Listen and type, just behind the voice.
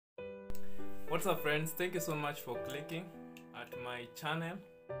What's up friends, thank you so much for clicking at my channel.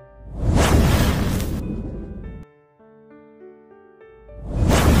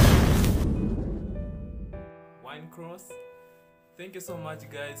 Wine Cross, thank you so much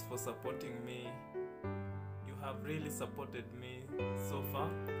guys for supporting me. You have really supported me so far,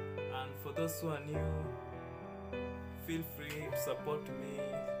 and for those who are new, feel free to support me.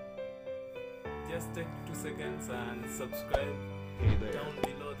 Just take 2 seconds and subscribe. Hey there. Down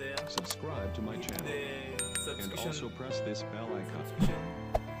below there. Subscribe to my channel. And also press this bell icon. Subscription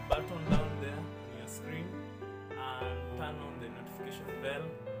button down there on your screen, and turn on the notification bell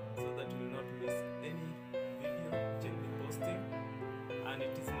so that you will not miss any video which I'll be posting. And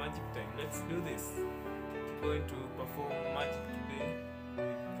it is magic time. Let's do this. We're going to perform magic today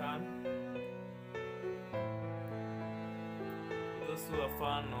with can. For those who are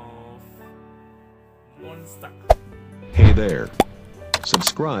fan of Monster, hey there.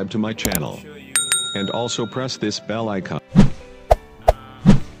 Subscribe to my channel. And also press this bell icon.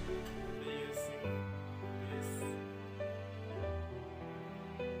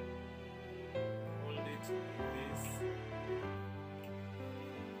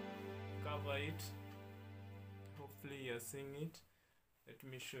 Cover it. Hopefully you're seeing it. Let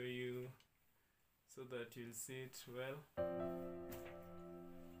me show you so that you'll see it well.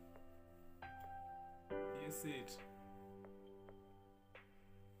 You see it?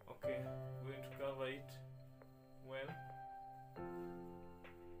 Okay, I'm going to cover it well.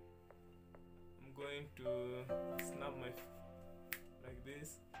 I'm going to snap my like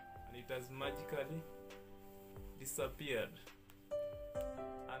this, and it has magically disappeared.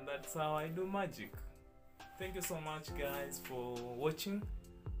 And that's how I do magic. Thank you so much guys for watching,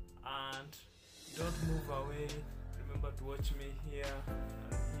 and don't move away. Remember to watch me here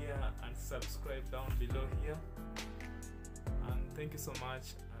and here, and subscribe down below here. And thank you so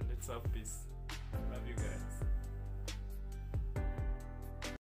much, and let's have peace.